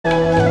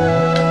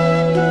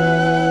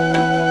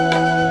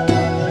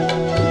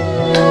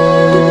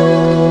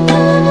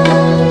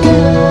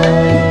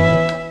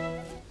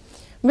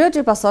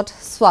বিৰতিৰ পাছত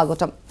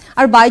স্বাগতম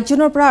আৰু 22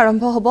 জুনৰ পৰা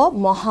আৰম্ভ হ'ব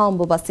মহা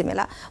অম্বুবাচী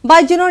মেলা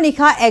 22 জুনৰ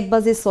নিশা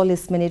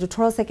 1:40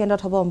 18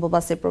 ছেকেণ্ডত হ'ব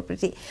অম্বুবাচীৰ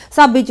প্ৰকৃতি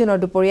 26 জুনৰ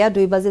দুপৰীয়া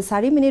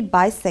 2:04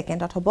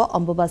 22 হ'ব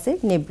অম্বুবাচীৰ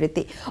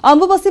নিবৃত্তি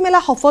অম্বুবাচী মেলা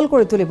সফল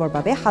কৰি তুলিবৰ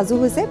বাবে সাজু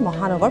হৈছে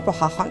মহানগৰ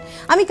প্ৰশাসন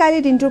আমি কালি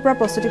দিনটোৰ পৰা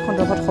প্ৰস্তুতি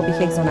সন্দৰ্ভত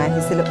সবিশেষ জনাই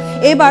আহিছিলো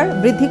এইবাৰ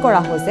বৃদ্ধি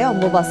কৰা হৈছে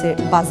অম্বুবাচীৰ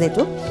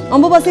বাজেটটো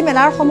অম্বুবাচী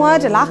মেলাৰ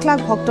সময়ত লাখ লাখ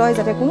ভক্তই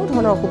যাতে কোনো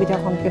ধৰণৰ অসুবিধাৰ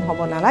সন্মুখীন হ'ব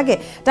নালাগে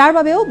তাৰ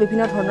বাবেও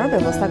বিভিন্ন ধৰণৰ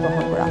ব্যৱস্থা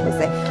গ্ৰহণ কৰা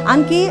হৈছে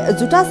আনকি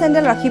জোতা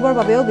চেণ্ডেল ৰাখিবৰ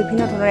বাবেও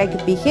বিভিন্ন ধৰণৰ এক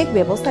বিশেষ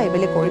ব্যৱস্থা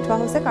এবেলে কৰি থোৱা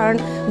হৈছে কাৰণ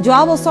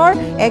যোৱা বছৰ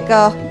এক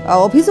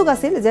অভিযোগ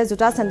আছিল যে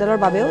জোতা চেণ্ডেলৰ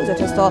বাবেও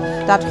যথেষ্ট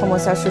তাত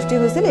সমস্যাৰ সৃষ্টি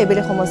হৈছিল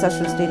এবেলে সমস্যাৰ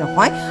সৃষ্টি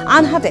নহয়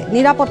আনহাতে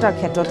নিৰাপত্তাৰ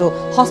ক্ষেত্ৰতো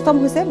হস্তম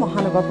হৈছে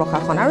মহানগৰ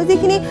প্ৰশাসন আৰু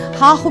যিখিনি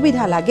হা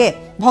সুবিধা লাগে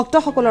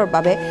ভক্তসকলৰ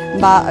বাবে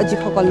বা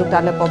যিসকল লোক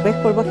তালৈ প্ৰৱেশ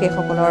কৰিব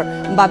সেইসকলৰ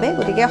বাবে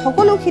গতিকে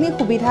সকলোখিনি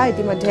সুবিধা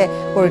ইতিমধ্যে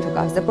কৰি থকা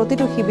হৈছে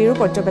প্ৰতিটো শিবিৰো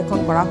পৰ্যবেক্ষণ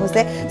কৰা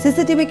হৈছে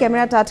সিসিটিভি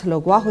কেমেৰা তাত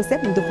লগোৱা হৈছে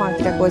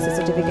 280কৈ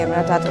সিসিটিভি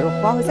কেমেৰা তাত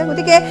ৰখোৱা হৈছে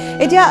গতিকে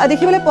এতিয়া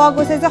দেখিবলৈ পোৱা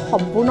গৈছে যে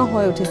সম্পূৰ্ণ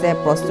হৈ উঠিছে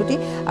প্ৰস্তুতি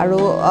আৰু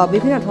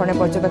বিভিন্ন ধৰণে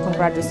পৰ্যবেক্ষণ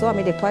কৰাৰ দৃশ্য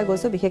আমি দেখুৱাই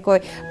গৈছো বিশেষকৈ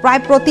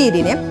প্ৰায়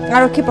প্ৰতিদিনে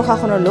আৰক্ষী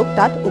প্ৰশাসনৰ লোক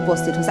তাত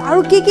উপস্থিত হৈছে আৰু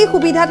কি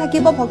সুবিধা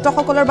থাকিব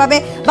ভক্তসকলৰ বাবে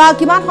বা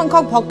কিমান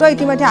সংখ্যক ভক্ত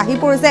ইতিমধ্যে আহি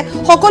পৰিছে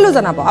সকলো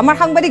জনাব আমাৰ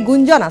সাংবাদিক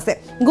গুঞ্জন আছে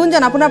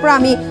গুঞ্জন আপোনাৰ পৰা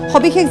আমি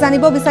সবিশেষ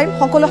জানিব বিচাৰিম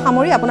সকলো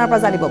সামৰি আপোনাৰ পৰা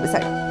জানিব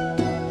বিচাৰিম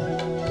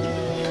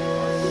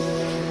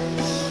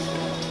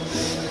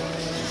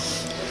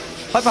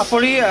হয়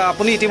পাপৰি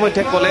আপুনি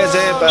ইতিমধ্যে ক'লে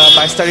যে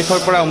 22 তাৰিখৰ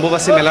পৰা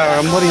অম্বুবাচী মেলাৰ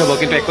আৰম্ভণি হ'ব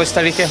কিন্তু 21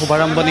 তাৰিখে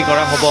শুভাৰম্ভণি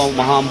কৰা হ'ব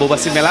মহা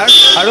অম্বুবাচী মেলাৰ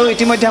আৰু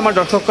ইতিমধ্যে আমাৰ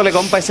দৰ্শকসকলে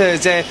গম পাইছে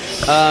যে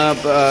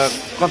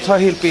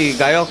কণ্ঠশিল্পী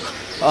গায়ক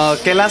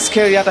कैलाश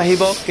खेर ইয়াত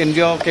আহিব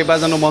কেন্দ্ৰীয়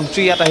কেইবাজনো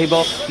মন্ত্ৰী ইয়াত আহিব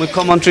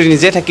মুখ্যমন্ত্ৰী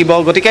নিজে থাকিব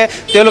গতিকে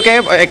তেওঁলোকে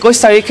 21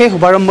 তাৰিখে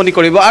শুভাৰম্ভণি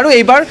কৰিব আৰু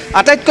এইবাৰ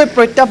আটাইতকৈ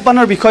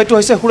প্ৰত্যাহ্বানৰ বিষয়টো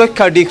হৈছে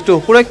সুৰক্ষাৰ দিশটো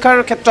সুৰক্ষাৰ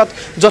ক্ষেত্ৰত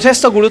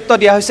যথেষ্ট গুৰুত্ব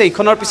দিয়া হৈছে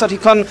ইখনৰ পিছত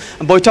ইখন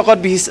বৈঠকত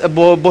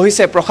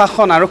বহিছে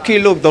প্ৰশাসন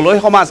আৰক্ষীৰ লোক দলই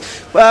সমাজ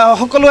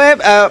সকলোৱে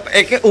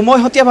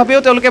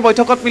উমৈহতীয়াভাৱেও তেওঁলোকে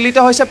বৈঠকত মিলিত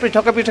হৈছে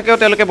পৃথকেও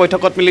তেওঁলোকে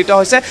বৈঠকত মিলিত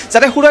হৈছে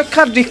যাতে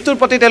সুৰক্ষাৰ দিশটোৰ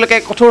প্ৰতি তেওঁলোকে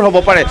কঠোৰ হ'ব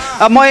পাৰে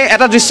মই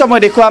এটা দৃশ্য মই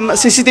দেখুৱাম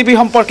সিসিটিভি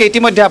সম্পৰ্কে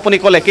ইতিমধ্যে আপুনি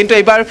ক'লে কিন্তু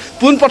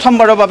পোন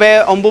প্ৰথমবাৰৰ বাবে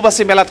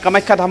অম্বুবাচী মেলাত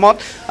কামাখ্যা ধামত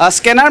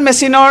স্কেনাৰ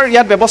মেচিনৰ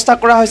ইয়াত ব্যৱস্থা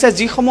কৰা হৈছে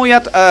যিসমূহ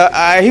ইয়াত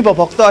আহিব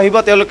ভক্ত আহিব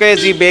তেওঁলোকে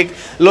যি বেগ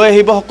লৈ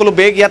আহিব সকলো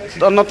বেগ ইয়াত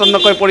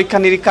তন্নতন্নকৈ পৰীক্ষা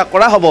নিৰীক্ষা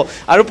কৰা হ'ব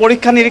আৰু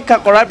পৰীক্ষা নিৰীক্ষা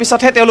কৰাৰ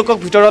পিছতহে তেওঁলোকক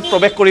ভিতৰত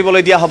প্ৰৱেশ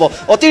কৰিবলৈ দিয়া হ'ব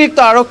অতিৰিক্ত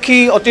আৰক্ষী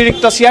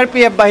অতিৰিক্ত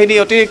CRPF বাহিনী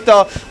অতিৰিক্ত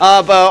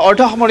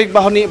অৰ্ধসামৰিক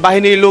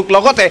বাহিনীৰ লোক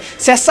লগতে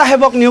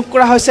স্বেচ্ছাসেৱক নিয়োগ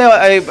কৰা হৈছে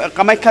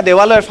কামাখ্যা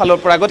দেৱালয়ৰ ফালৰ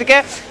পৰা গতিকে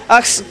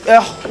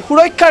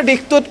সুৰক্ষাৰ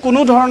দিশটোত কোনো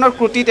ধৰণৰ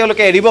ত্ৰুটি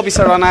তেওঁলোকে এৰিব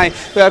বিচৰা নাই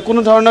কোনো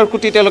ধৰণৰ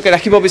ত্ৰুটি তেওঁলোকে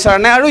ৰাখিব বিচৰা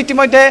নাই আৰু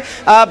ইতিমধ্যে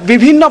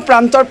বিভিন্ন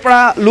প্ৰান্তৰ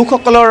পৰা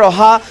লোকসকলৰ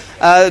অহা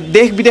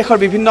দেশ বিদেশৰ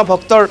বিভিন্ন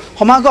ভক্তৰ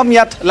সমাগম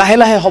ইয়াত লাহে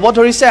লাহে হ'ব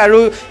ধৰিছে আৰু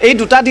এই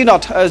দুটা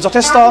দিনত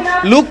যথেষ্ট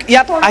লোক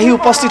ইয়াত আহি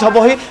উপস্থিত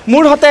হ'বহি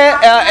মোৰ হতে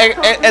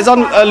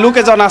লোক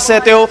এজন আছে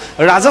তেওঁ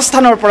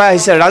ৰাজস্থানৰ পৰা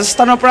আহিছে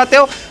ৰাজস্থানৰ পৰা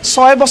তেওঁ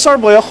 6 বছৰ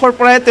বয়সৰ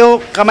পৰাই তেওঁ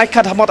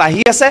কামাখ্যা ধামত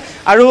আহি আছে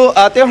আৰু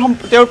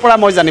তেওঁৰ পৰা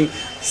মই জানিম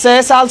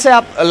 6 साल से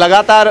आप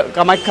लगातार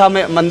कामाख्या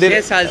में मंदिर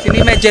 6 साल से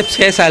नहीं मैं जब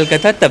 6 साल का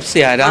था तब से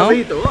आ रहा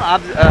हूँ तो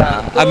आप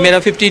अब मेरा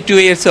 52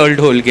 ईयर्स ओल्ड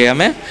हो गया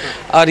मैं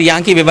और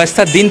यहाँ की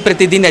व्यवस्था दिन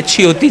प्रतिदिन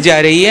अच्छी होती जा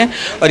रही है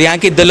और यहाँ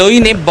के दलोई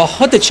ने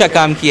बहुत अच्छा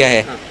काम किया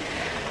है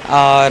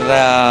और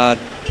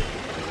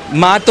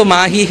माँ तो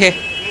माँ ही है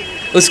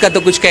उसका तो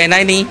कुछ कहना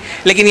ही नहीं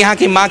लेकिन यहाँ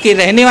की माँ के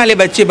रहने वाले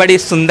बच्चे बड़े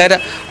सुंदर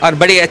और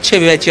बड़े अच्छे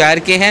विचार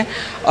के हैं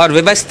और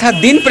व्यवस्था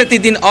दिन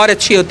प्रतिदिन और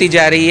अच्छी होती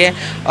जा रही है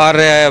और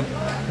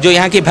जो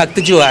यहाँ के भक्त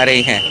जो आ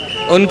रहे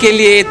हैं उनके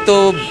लिए तो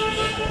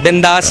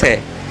बिंदास है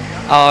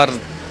और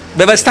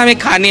व्यवस्था में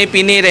खाने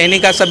पीने रहने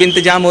का सब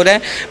इंतजाम हो रहा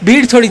है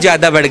भीड़ थोड़ी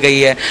ज़्यादा बढ़ गई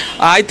है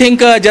आई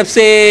थिंक जब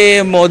से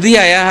मोदी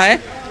आया है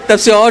तब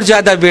से और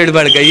ज़्यादा भीड़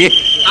बढ़ गई है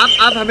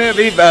आप हमें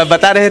अभी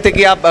बता रहे थे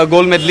कि आप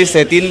गोल्ड मेडलिस्ट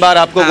है 3 बार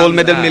आपको गोल्ड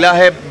मेडल मिला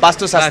है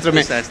वास्तुशास्त्र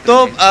में तो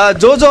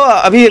जो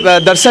अभी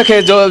दर्शक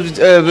है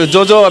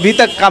जो अभी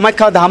तक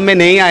कामाख्या धाम में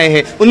नहीं आए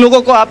हैं उन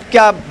लोगों को आप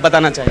क्या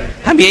बताना चाहिए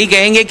हम यही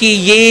कहेंगे कि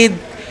ये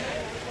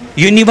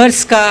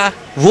यूनिवर्स का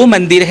वो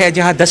मंदिर है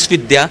जहाँ 10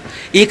 विद्या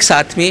एक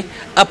साथ में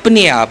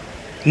अपने आप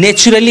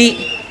नेचुरली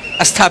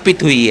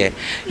स्थापित हुई है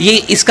ये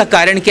इसका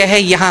कारण क्या है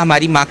यहाँ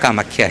हमारी माँ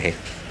कामाख्या है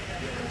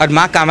और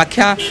माँ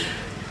कामाख्या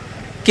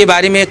के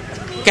बारे में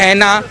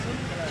कहना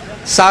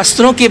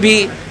शास्त्रों के भी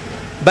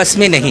बस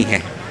में नहीं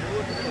है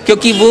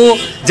क्योंकि वो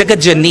जगत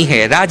जननी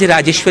है राज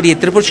राजेश्वरी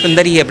त्रिपुर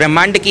सुंदरी है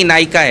ब्रह्मांड की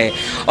नायिका है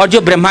और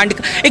जो ब्रह्मांड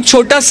एक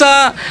छोटा सा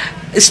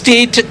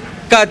स्टेट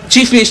का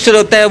चीफ मिनिस्टर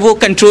होता है वो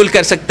कंट्रोल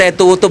कर सकता है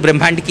तो वो तो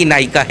ब्रह्मांड की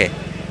नायिका है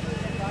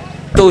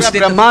तो उसने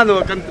ब्रह्मांड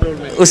कंट्रोल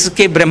में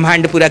उसके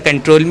ब्रह्मांड पूरा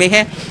कंट्रोल में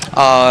है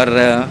और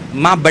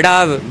माँ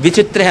बड़ा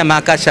विचित्र है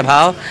माँ का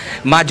स्वभाव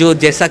माँ जो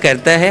जैसा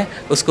करता है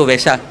उसको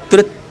वैसा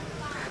तुरंत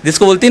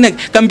जिसको बोलते हैं ना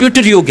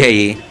कंप्यूटर युग है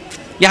ये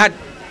यहाँ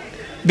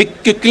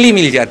क्विकली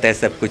मिल जाता है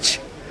सब कुछ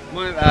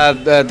মই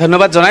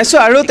ধন্যবাদ জনাইছোঁ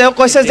আৰু তেওঁ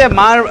কৈছে যে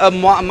মাৰ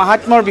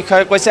মাহাত্মৰ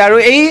বিষয়ে কৈছে আৰু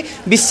এই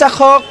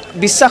বিশ্বাসক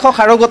বিশ্বাসক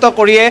সাৰোগত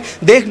কৰিয়ে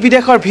দেশ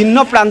বিদেশৰ ভিন্ন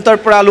প্ৰান্তৰ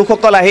পৰা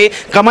লোকসকল আহি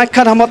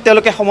কামাখ্যা ধামত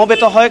তেওঁলোকে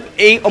সমবেত হয়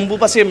এই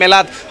অম্বুবাচীৰ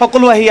মেলাত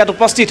সকলো আহি ইয়াত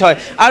উপস্থিত হয়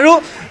আৰু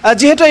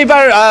যেহেতু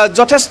এইবাৰ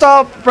যথেষ্ট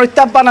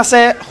প্ৰত্যাহ্বান আছে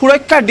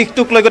সুৰক্ষাৰ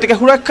দিশটোক লৈ গতিকে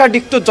সুৰক্ষাৰ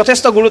দিশটোত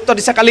যথেষ্ট গুৰুত্ব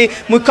দিছে কালি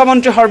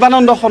মুখ্যমন্ত্ৰী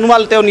সৰ্বানন্দ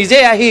সোণোৱাল তেওঁ নিজে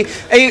আহি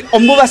এই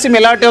অম্বুবাচী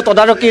মেলাৰ তেওঁ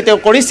তদাৰকী তেওঁ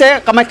কৰিছে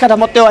কামাখ্যা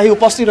ধামত তেওঁ আহি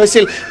উপস্থিত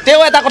হৈছিল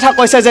তেওঁ এটা কথা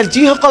কৈছে যে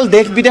যিসকল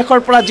দেশ বিদেশৰ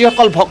পৰা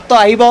যিসকল ভক্ত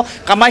আহিব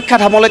কামাখ্যা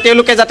ধামলৈ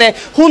তেওঁলোকে যাতে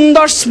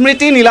সুন্দৰ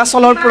স্মৃতি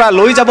নীলাচলৰ পৰা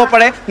লৈ যাব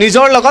পাৰে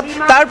নিজৰ লগত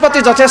তাৰ প্ৰতি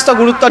যথেষ্ট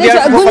গুৰুত্ব দিয়াৰ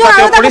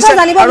কৰিছে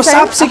আৰু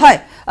চাফ-চিকুণ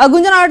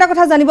গুঞ্জন আৰু এটা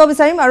কথা জানিব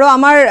বিচাৰিম আৰু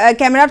আমাৰ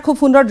কেমেৰাত খুব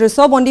সুন্দৰ দৃশ্য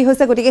বন্দী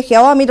হৈছে গতিকে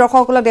সেয়াও আমি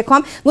দৰ্শকসকলক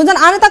দেখুৱাম গুঞ্জন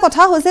আন এটা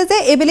কথা হৈছে যে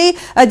এইবেলি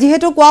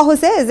যেহেতু কোৱা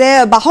হৈছে যে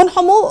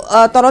বাহনসমূহ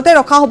তলতে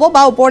ৰখা হ'ব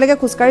বা ওপৰলৈকে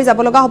খোজকাঢ়ি যাব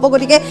লগা হ'ব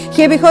গতিকে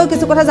সেই বিষয়েও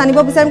কিছু কথা জানিব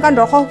বিচাৰিম কাৰণ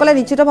দৰ্শকসকলে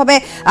নিশ্চিতভাৱে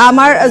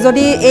আমাৰ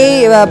যদি এই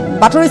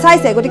বাতৰি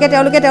চাইছে গতিকে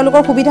তেওঁলোকে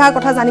তেওঁলোকৰ সুবিধাৰ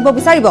কথা জানিব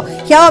বিচাৰিব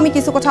সেয়াও আমি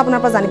কিছু কথা আপোনাৰ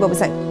পৰা জানিব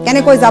বিচাৰিম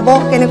কেনেকৈ যাব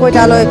কেনেকৈ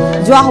তালৈ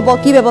যোৱা হ'ব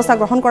কি ব্যৱস্থা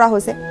গ্ৰহণ কৰা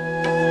হৈছে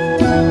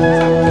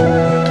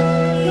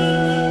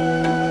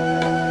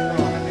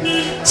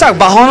চাওক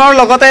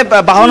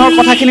বাহনৰ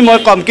কথাখিনি মই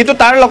কম কিন্তু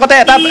তাৰ লগতে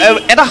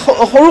এটা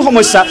সৰু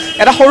সমস্যা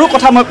এটা সৰু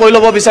কথা মই কৈ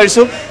ল'ব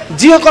বিচাৰিছোঁ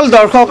যিসকল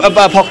দৰ্শক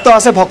ভক্ত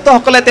আছে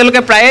ভক্তসকলে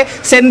তেওঁলোকে প্ৰায়ে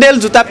চেণ্ডেল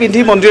জোতা পিন্ধি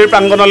মন্দিৰৰ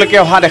প্ৰাংগণলৈকে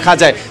অহা দেখা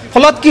যায়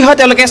ফলত কি হয়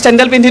তেওঁলোকে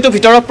চেণ্ডেল পিন্ধিটো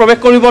ভিতৰত প্ৰৱেশ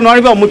কৰিব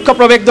নোৱাৰিব মুখ্য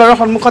প্ৰৱেশদ্বাৰৰ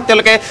সন্মুখত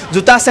তেওঁলোকে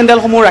জোতা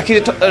চেণ্ডেলসমূহ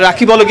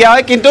ৰাখিবলগীয়া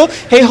হয় কিন্তু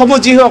সেইসমূহ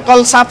যিসকল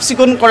চাফ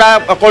চিকুণ কৰা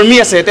কৰ্মী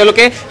আছে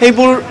তেওঁলোকে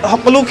সেইবোৰ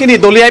সকলোখিনি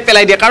দলিয়াই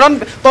পেলাই দিয়ে কাৰণ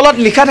তলত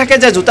লিখা থাকে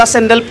যে জোতা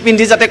চেণ্ডেল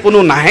পিন্ধি যাতে কোনো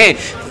নাহে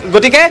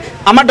গতিকে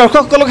আমাৰ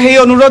দৰ্শকসকলক সেই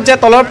অনুৰোধ যে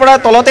তলৰ পৰা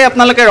তলতে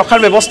আপোনালোকে ৰখাৰ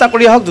ব্যৱস্থা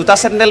কৰি আহক জোতা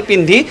চেণ্ডেল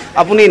পিন্ধি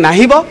আপুনি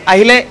নাহিব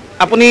আহিলে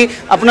আপুনি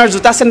আপোনাৰ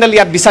জোতা চেণ্ডেল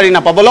ইয়াত বিচাৰি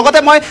নাপাব লগতে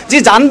মই যি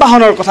যান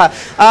বাহনৰ কথা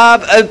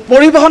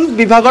পৰিবহণ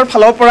বিভাগৰ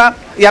ফালৰ পৰা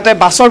ইয়াতে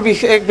বাছৰ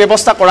বিশেষ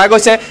ব্যৱস্থা কৰা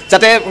গৈছে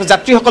যাতে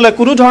যাত্ৰীসকলে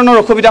কোনো ধৰণৰ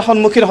অসুবিধাৰ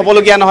সন্মুখীন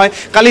হ'বলগীয়া নহয়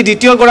কালি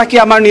দ্বিতীয়গৰাকী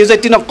আমাৰ নিউজ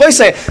 18ক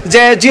কৈছে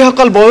যে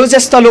যিসকল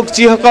বয়োজ্যেষ্ঠ লোক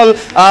যিসকল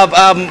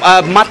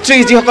মাতৃ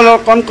যিসকলৰ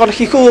কণ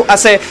শিশু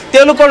আছে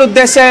তেওঁলোকৰ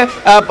উদ্দেশ্যে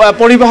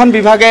পৰিবহণ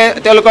বিভাগে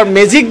তেওঁলোকৰ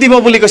মেজিক দিব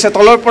বুলি কৈছে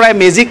তলৰ পৰাই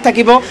মেজিক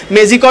থাকিব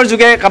মেজিকৰ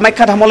যোগে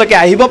কামাখ্যা ধামলৈকে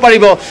আহিব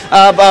পাৰিব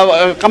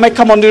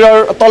কামাখ্যা মন্দিৰৰ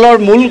তলৰ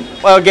মূল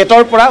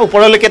গেটৰ পৰা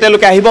ওপৰলৈকে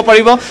তেওঁলোকে আহিব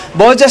পাৰিব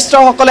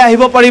বয়োজ্যেষ্ঠসকলে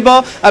আহিব পাৰিব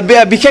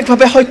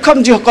বিশেষভাৱে সক্ষম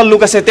যিসকল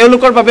লোক আছে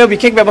তেওঁলোকৰ বাবেও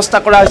বিশেষ ব্যৱস্থা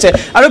কৰা হৈছে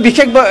আৰু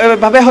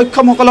বিশেষভাৱে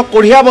সক্ষমসকলক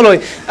কঢ়িয়াবলৈ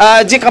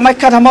যি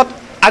কামাখ্যা ধামত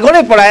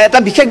আগৰে পৰা এটা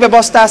বিশেষ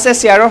ব্যৱস্থা আছে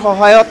চেয়াৰৰ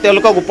সহায়ত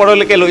তেওঁলোকক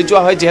ওপৰলৈকে লৈ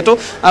যোৱা হয় যিহেতু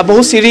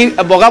বহু চিৰি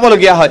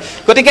বগাবলগীয়া হয়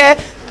গতিকে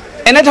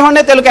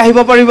এনেধৰণে তেওঁলোকে আহিব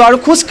পাৰিব আৰু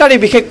খোজকাঢ়ি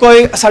বিশেষকৈ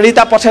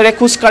 4টা পথেৰে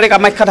খোজকাঢ়ি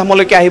কামাখ্যা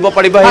ধামলৈকে আহিব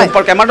পাৰিব এই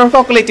সম্পৰ্কে আমাৰ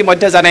দৰ্শকসকলে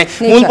ইতিমধ্যে জানে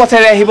মূল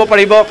পথেৰে আহিব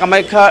পাৰিব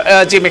কামাখ্যা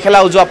যি মেখেলা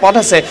উজোৱা পথ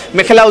আছে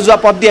মেখেলা উজোৱা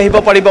পথ দি আহিব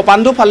পাৰিব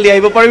পাণ্ডু ফাল দি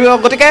আহিব পাৰিব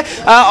গতিকে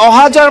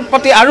অহা যোৱাৰ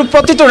প্ৰতি আৰু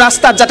প্ৰতিটো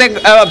ৰাস্তাত যাতে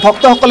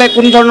ভক্তসকলে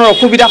কোনো ধৰণৰ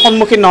অসুবিধাৰ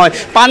সন্মুখীন নহয়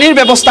পানীৰ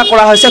ব্যৱস্থা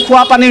কৰা হৈছে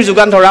খোৱা পানীৰ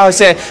যোগান ধৰা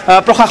হৈছে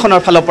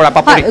প্ৰশাসনৰ ফালৰ পৰা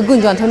পাপৰি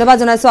গুঞ্জন ধন্যবাদ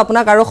জনাইছো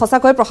আপোনাক আৰু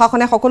সঁচাকৈ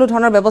প্ৰশাসনে সকলো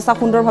ধৰণৰ ব্যৱস্থা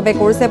সুন্দৰভাৱে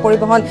কৰিছে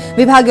পৰিবহণ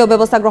বিভাগীয়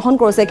ব্যৱস্থা গ্ৰহণ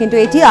কৰিছে কিন্তু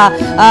এতিয়া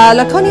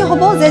লক্ষণীয়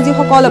হ'ব যে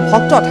যিসকল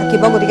ভক্ত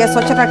থাকিব গতিকে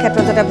স্বচ্ছতাৰ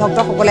ক্ষেত্ৰত যাতে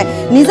ভক্তসকলে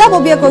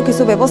নিজাববীয়াকৈ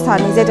কিছু ব্যৱস্থা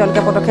নিজে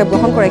তেওঁলোকে পদক্ষেপ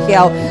গ্ৰহণ কৰে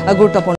সেয়াও গুৰুত্বপূৰ্ণ